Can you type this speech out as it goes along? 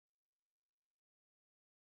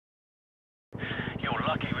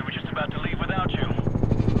about to leave without you.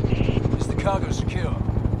 Is the cargo secure?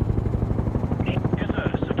 Yes,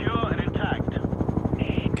 sir. Secure and intact.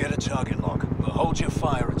 Get a target lock, but hold your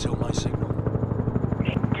fire until my signal.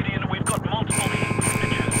 Gideon, we've got multiple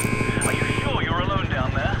signatures. Are you sure you're alone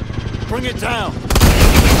down there? Bring it down!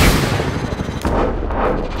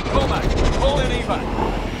 Cormac, call in evac!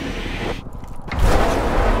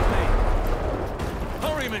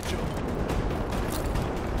 Hurry, Mitchell!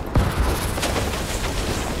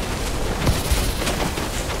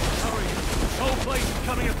 Hurry! This whole place is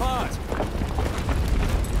coming apart!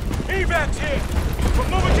 Evac's here! We're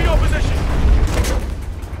moving to your position!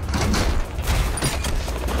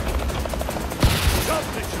 Jump,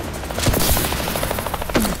 Mitchell!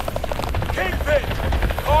 Kingpin!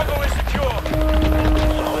 Cargo is secure!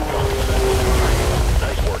 Solid going.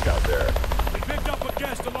 Nice work out there. We picked up a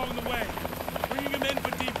guest along the way. Bringing him in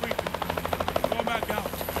for debriefing. Go back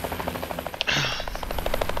out.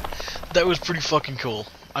 That was pretty fucking cool,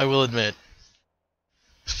 I will admit.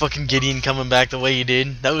 Fucking Gideon coming back the way he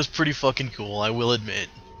did, that was pretty fucking cool, I will admit.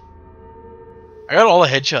 I got all the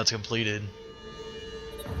headshots completed.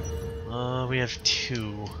 We have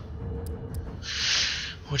 2.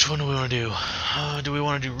 Which one do we want to do? Do we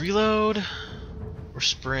want to do reload? Or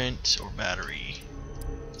sprint? Or battery?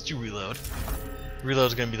 Let's do reload.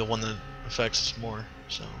 Reload's gonna be the one that affects us more,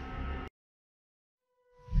 so.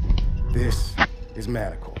 This is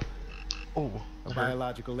Manacle, Oh, a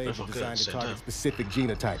biological label good designed to same target time. specific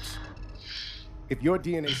genotypes. If your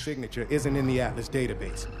DNA signature isn't in the Atlas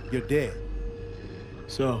database, you're dead.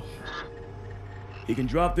 So, he can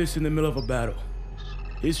drop this in the middle of a battle.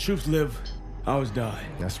 His troops live, ours die.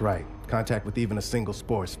 That's right. Contact with even a single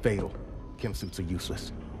spore is fatal. Chem suits are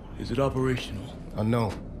useless. Is it operational?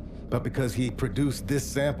 Unknown. But because he produced this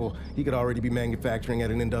sample, he could already be manufacturing at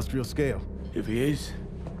an industrial scale. If he is,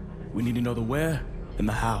 we need to know the where and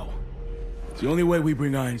the how. It's the only way we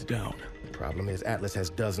bring Irons down. The problem is Atlas has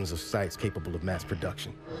dozens of sites capable of mass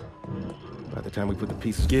production. By the time we put the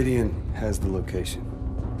pieces... Gideon has the location.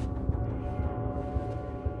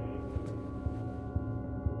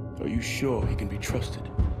 Are you sure he can be trusted?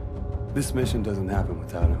 This mission doesn't happen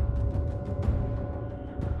without him.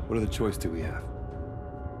 What other choice do we have?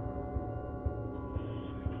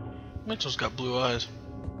 Mitchell's got blue eyes.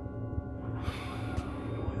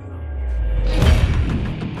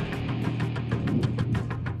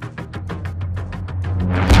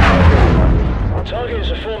 Target is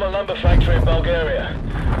a former lumber factory in Bulgaria.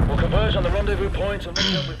 We'll converge on the rendezvous point and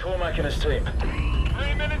link up with Cormac and his team.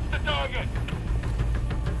 3 minutes to target!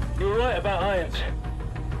 You were right about Irons.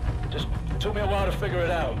 Just took me a while to figure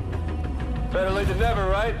it out. Better late than never,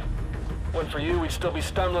 right? Went for you, we'd still be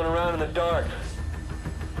stumbling around in the dark.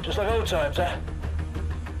 Just like old times, huh?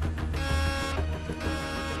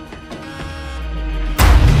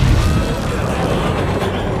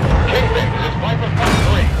 Kingpin, this is Viper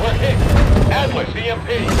 3. We're hit. Atlas, EMP.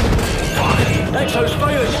 Exo's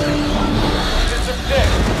failing! System dead.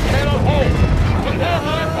 Cannot hold. Prepare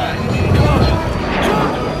for impact.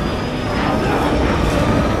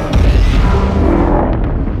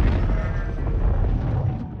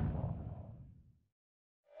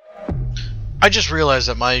 I just realized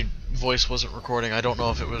that my voice wasn't recording. I don't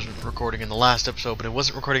know if it was recording in the last episode, but it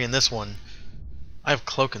wasn't recording in this one. I have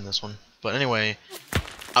Cloak in this one. But anyway,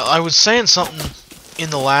 I was saying something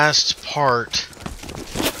in the last part.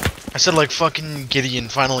 I said like fucking Gideon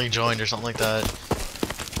finally joined or something like that.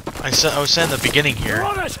 I was saying the beginning here. You're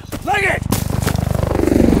on it! Leg it!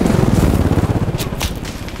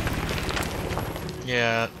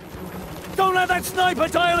 Yeah. Don't let that sniper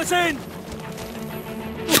dial us in!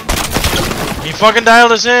 He fucking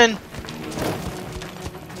dialed us in!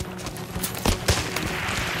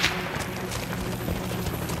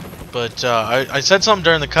 But I said something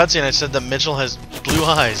during the cutscene. I said that Mitchell has blue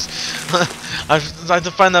eyes. I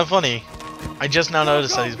find that funny. I just now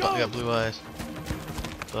noticed that he's got blue eyes.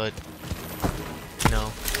 But you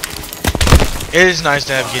know, it is nice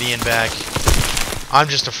to have Gideon back. I'm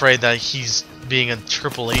just afraid that he's being a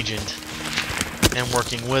triple agent and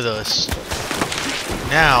working with us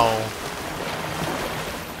now,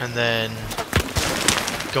 and then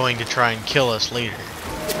going to try and kill us later.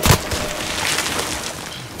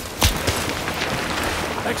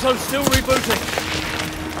 Exo's still rebooting.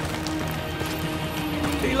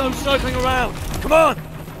 Elo's circling around. Come on!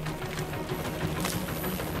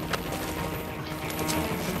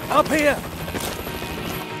 Up here!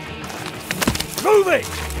 Move it!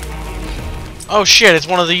 Oh shit, it's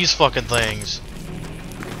one of these fucking things.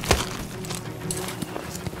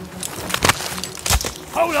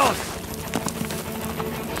 Hold on!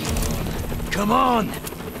 Come on!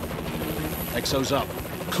 Exo's up.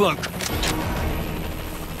 cloak.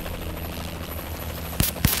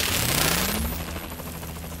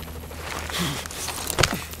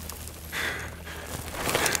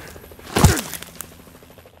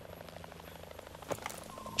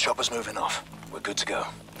 Chopper's moving off. We're good to go.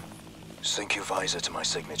 Sync your visor to my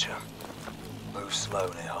signature. Move slow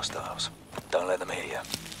near hostiles. Don't let them hear you.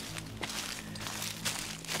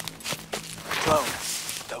 Clone,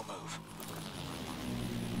 don't move.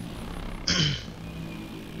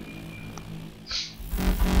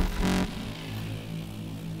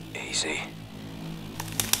 Easy.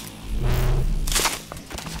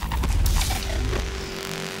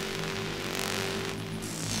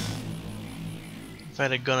 If I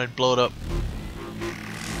had a gun, I'd blow it up.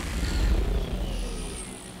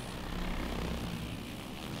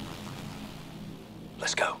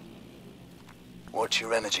 Let's go. Watch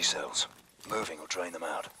your energy cells. Moving will drain them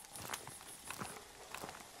out.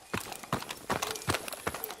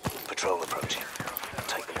 Patrol approaching.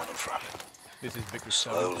 Take the one in front. This is Victor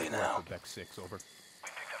Slowly now. Beck 6, over.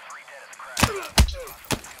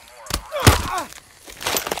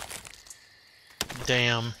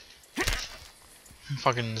 Damn.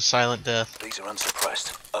 Fucking silent death. These are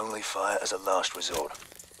unsuppressed. Only fire as a last resort.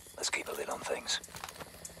 Let's keep a lid on things.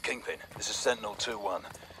 Kingpin, this is Sentinel 2-1.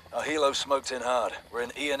 Our helo smoked in hard. We're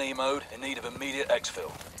in E&E mode, in need of immediate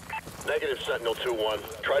exfil. Negative, Sentinel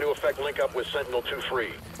 2-1. Try to effect link up with Sentinel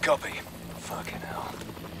 2-3. Copy. Fucking hell.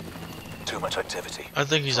 Too much activity. I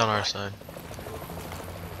think he's on our side.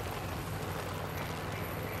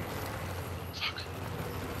 Fuck.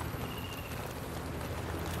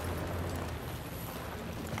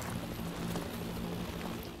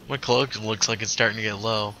 My cloak looks like it's starting to get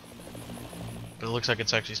low. But it looks like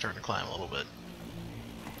it's actually starting to climb a little bit.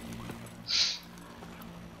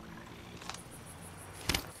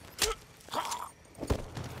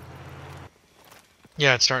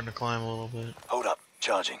 Yeah, it's starting to climb a little bit. Hold up.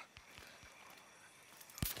 Charging.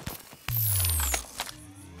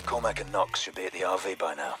 Cormac and Knox should be at the RV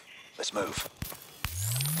by now. Let's move.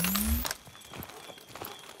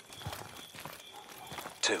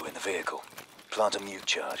 2 in the vehicle. Plant a mute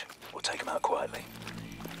charge. We'll take them out quietly.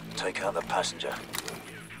 Take out the passenger.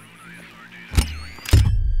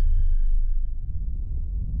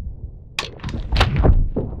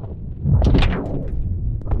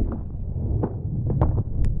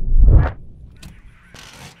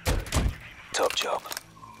 Top job.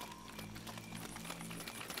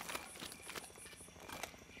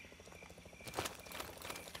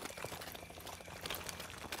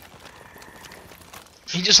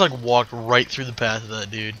 He just like walked right through the path of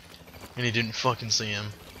that dude. And he didn't fucking see him.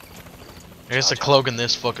 I guess the cloak in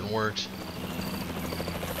this fucking worked.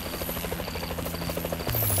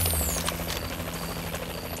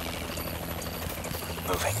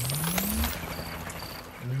 Moving.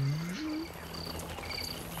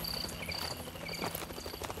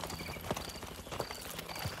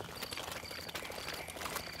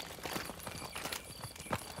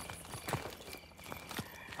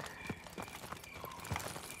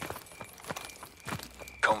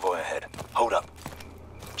 Convoy ahead. Hold up.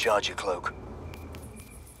 Charge your cloak.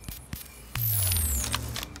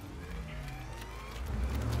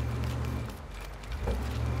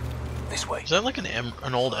 This way. Is that like an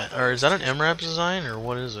old, or is that an MRAP design, or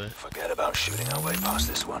what is it? Forget about shooting our way past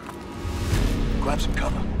this one. Grab some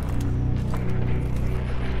cover.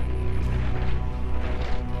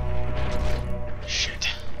 Shit.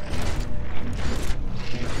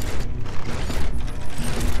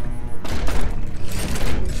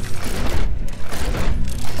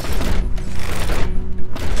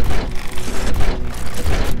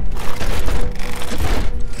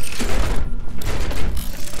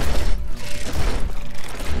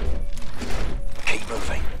 Keep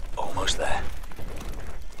moving. Almost there.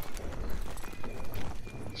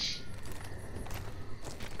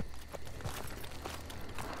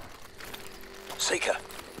 Seeker.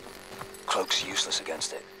 Cloak's useless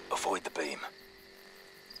against it. Avoid the beam.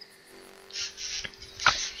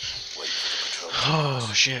 Wait for the patrol.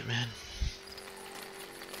 Oh shit, man.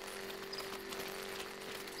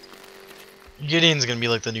 Gideon's gonna be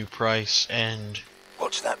like the new Price, and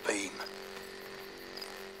Watch that beam.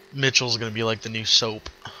 Mitchell's gonna be like the new Soap.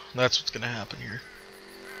 That's what's gonna happen here.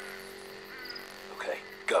 Okay,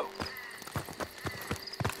 go.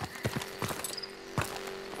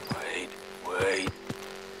 Wait.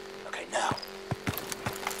 Okay, now.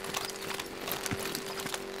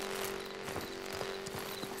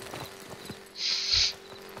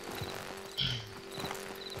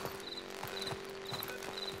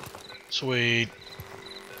 Sweet.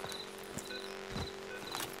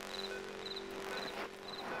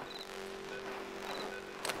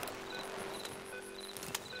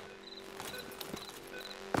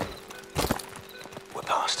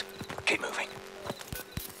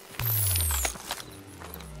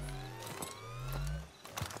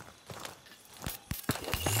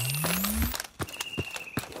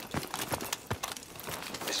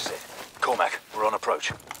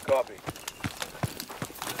 approach. Copy.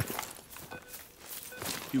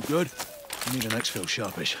 You good? We need an exfil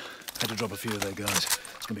sharpish. Had to drop a few of their guys.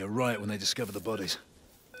 It's gonna be a riot when they discover the bodies.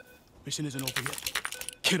 Mission isn't over yet.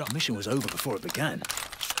 Get up. The mission was over before it began.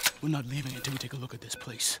 We're not leaving until we take a look at this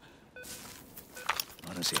place.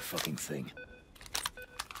 I don't see a fucking thing.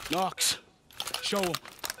 Knox, show them.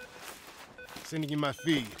 Sending you my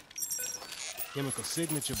feed. Chemical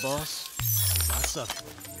signature, boss. Lots of it.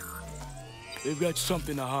 They've got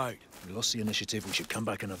something to hide. We lost the initiative. We should come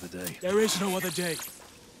back another day. There is no other day.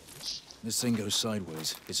 This thing goes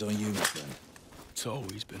sideways. It's on you, my friend. It's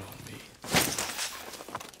always been on me.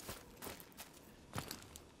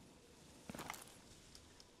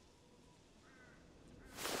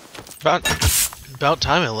 About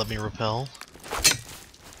time it let me repel.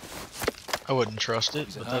 I wouldn't trust it,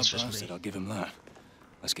 He's a but hard that's just bastard, me. I'll give him that.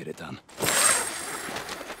 Let's get it done.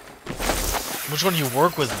 Which one do you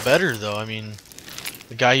work with better, though? I mean,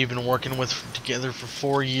 the guy you've been working with together for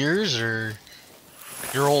 4 years, or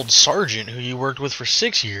your old sergeant who you worked with for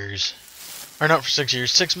 6 years? Or not for 6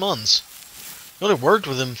 years, 6 months. You only worked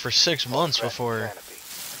with him for 6 months before...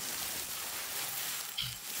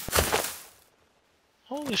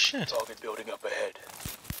 Holy shit. Target building up ahead.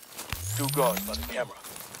 2 guards by the camera.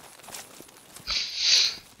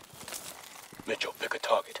 Mitchell, pick a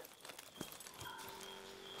target.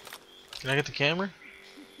 Can I get the camera?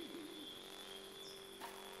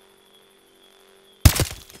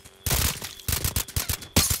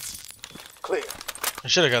 Clear. I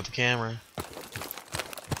should have got the camera.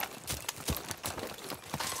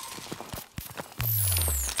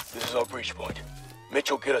 This is our breach point.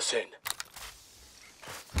 Mitchell, get us in.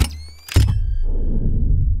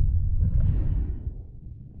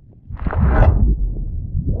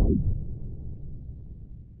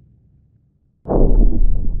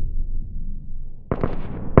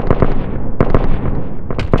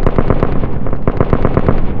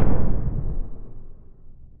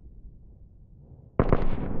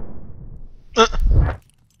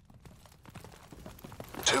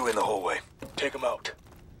 Two in the hallway. Take them out.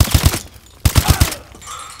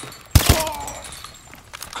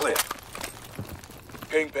 Clear.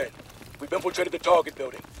 Kingpin, we've infiltrated the target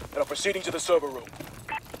building and are proceeding to the server room.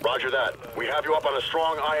 Roger that. We have you up on a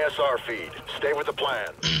strong ISR feed. Stay with the plan.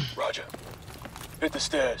 Roger. Hit the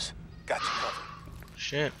stairs. Got you covered.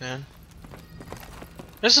 Shit, man.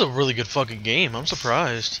 This is a really good fucking game. I'm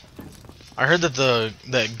surprised. I heard that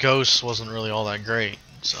that Ghost wasn't really all that great,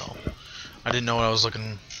 so I didn't know what I was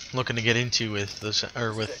looking to get into with this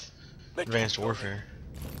or with Advanced Warfare.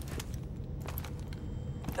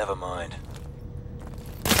 Never mind.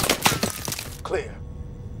 Clear.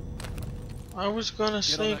 I was gonna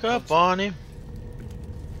sneak up on him,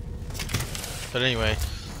 but anyway.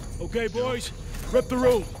 Okay, boys, rep the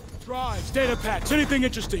room. Drives, data packs, anything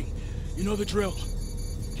interesting. You know the drill.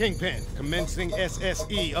 Kingpin, commencing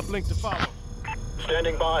SSE. Uplink to follow.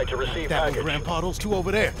 Standing by to receive That one, package. Grandpa. Those two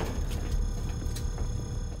over there.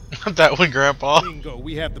 That one, Grandpa. Bingo.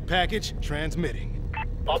 We have the package transmitting.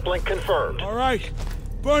 Uplink confirmed. All right,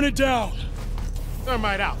 burn it down.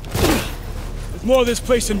 Thermite out. There's more of this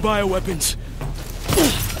place than bioweapons.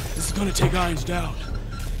 This is gonna take Irons down.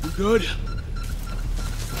 You good?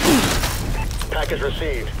 Package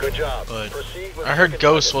received. Good job. But Proceed with I heard second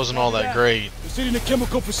Ghost target. wasn't all that great. We're sitting in a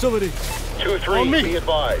chemical facility. 2-3, On me. be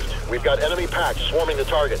advised. We've got enemy packs swarming the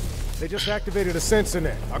target. They just activated a sensor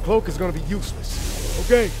net. Our cloak is gonna be useless.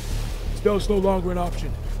 Okay, stealth's no longer an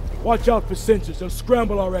option. Watch out for sensors. They'll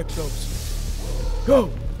scramble our exos. Go.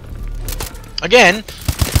 Again,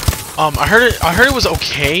 I heard it was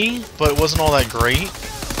okay, but it wasn't all that great.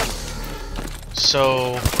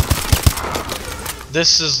 So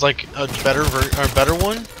this is like a better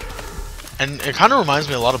one, and it kind of reminds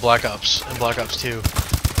me a lot of Black Ops and Black Ops 2.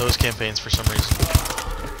 Those campaigns for some reason.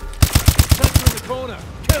 Sensor in the corner.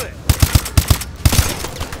 Kill it.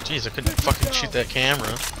 Jeez, I couldn't fucking shoot that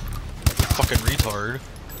camera. Fucking retard.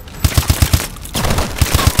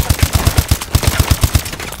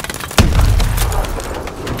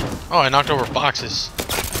 Oh, I knocked over boxes.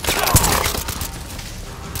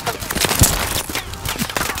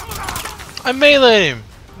 I meleeed him!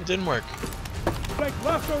 It didn't work. Flank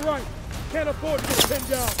left or right. Can't afford to get pinned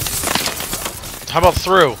down. How about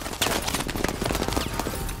through?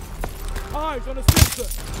 Eyes on a sensor.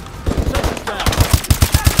 Sensor's down.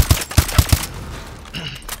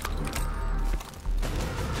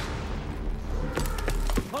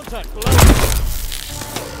 Contact below.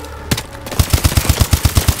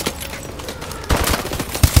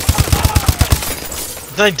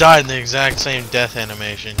 They died in the exact same death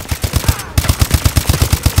animation.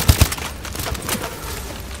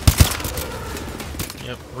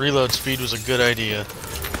 Reload speed was a good idea.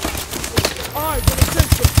 Eyes on the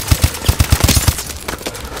system.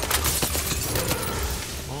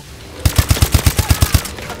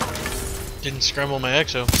 Didn't scramble my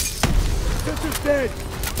exo. Sensor's dead.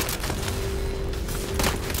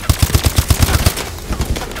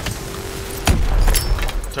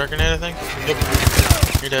 Dark grenade, I think? Yep.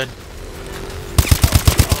 You're dead.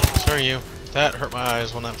 So are you. That hurt my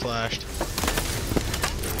eyes when that flashed.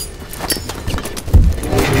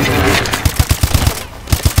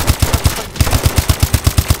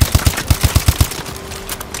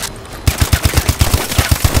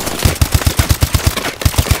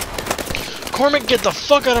 Cormac, get the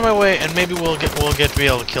fuck out of my way, and maybe we'll get to be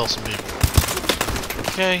able to kill some people.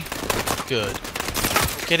 Okay, good.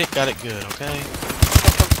 Get it, got it, good. Okay.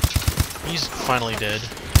 He's finally dead.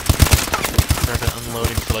 Started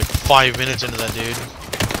unloading for like 5 minutes into that dude.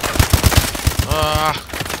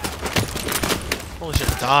 Holy shit!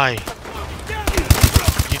 Die.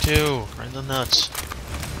 You too. Right in the nuts.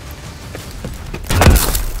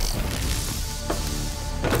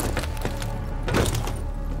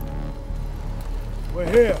 We're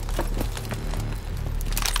here.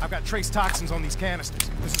 I've got trace toxins on these canisters.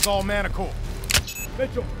 This is all Manicore.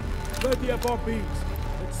 Mitchell, let the FRBs.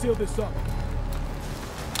 Let's seal this up.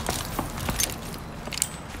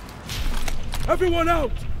 Everyone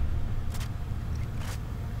out!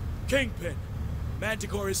 Kingpin.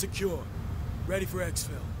 Manticore is secure. Ready for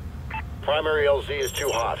exfil. Primary LZ is too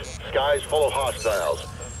hot. Sky's full of hostiles.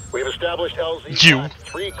 We've established LZ flat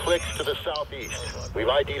 3 clicks to the southeast. We've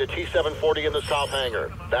ID'd a T-740 in the south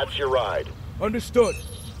hangar. That's your ride. Understood.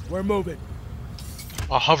 We're moving.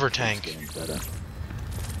 A hover tank.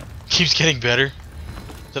 Keeps getting better.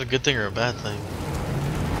 Is that a good thing or a bad thing?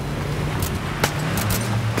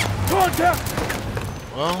 Contact!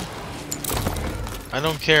 Well, I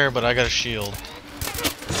don't care, but I got a shield.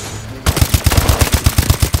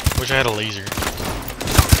 Wish I had a laser.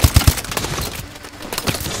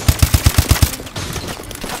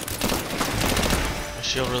 My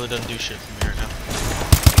shield really doesn't do shit for me right now.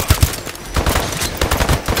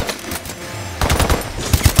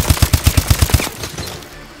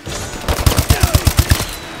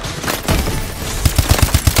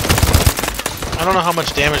 I don't know how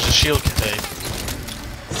much damage the shield can take.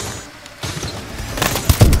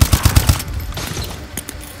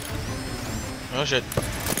 Oh shit.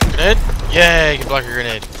 Grenade? Yay, you can block your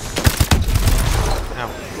grenade. Ow.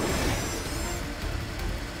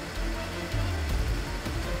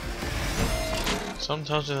 Something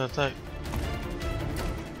tells you that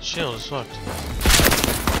shield is fucked.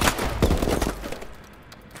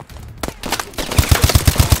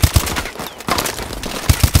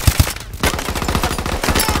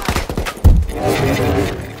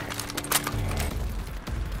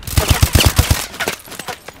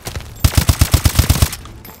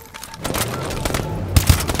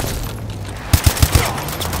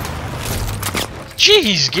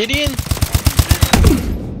 Jeez, Gideon!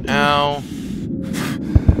 Ow.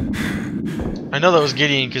 I know that was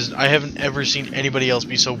Gideon because I haven't ever seen anybody else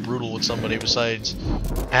be so brutal with somebody besides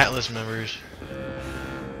Atlas members.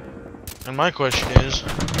 And my question is,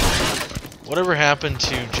 whatever happened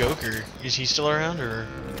to Joker? Is he still around, or...?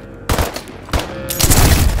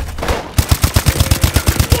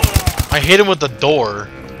 I hit him with the door.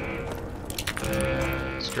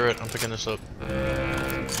 Screw it, I'm picking this up.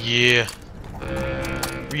 Yeah.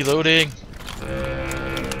 Reloading.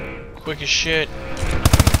 Quick as shit.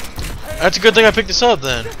 That's a good thing I picked this up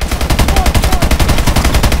then.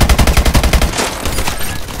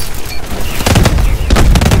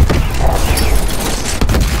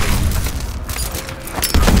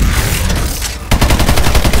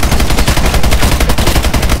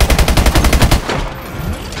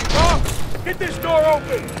 Get this door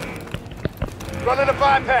open! Running a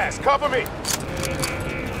bypass. Cover me.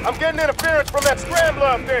 I'm getting interference from that scrambler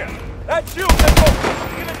up there. That's you, Mitchell!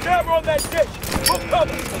 Get a camera on that dish! We'll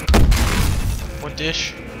cover! What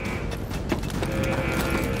dish?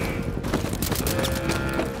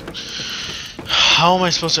 How am I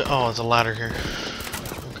supposed to... Oh, it's a ladder here.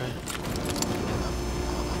 Okay.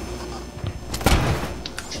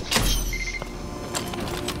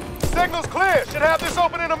 Signal's clear. Should have this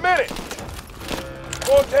open in a minute.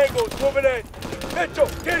 4 tangos moving in. Mitchell,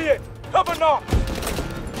 get in! Cover knock!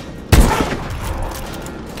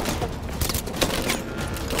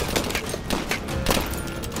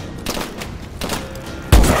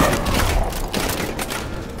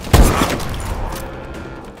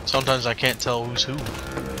 Sometimes I can't tell who's who.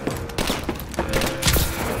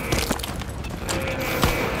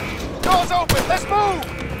 Doors open. Let's move.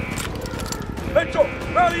 Mitchell,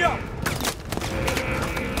 rally up!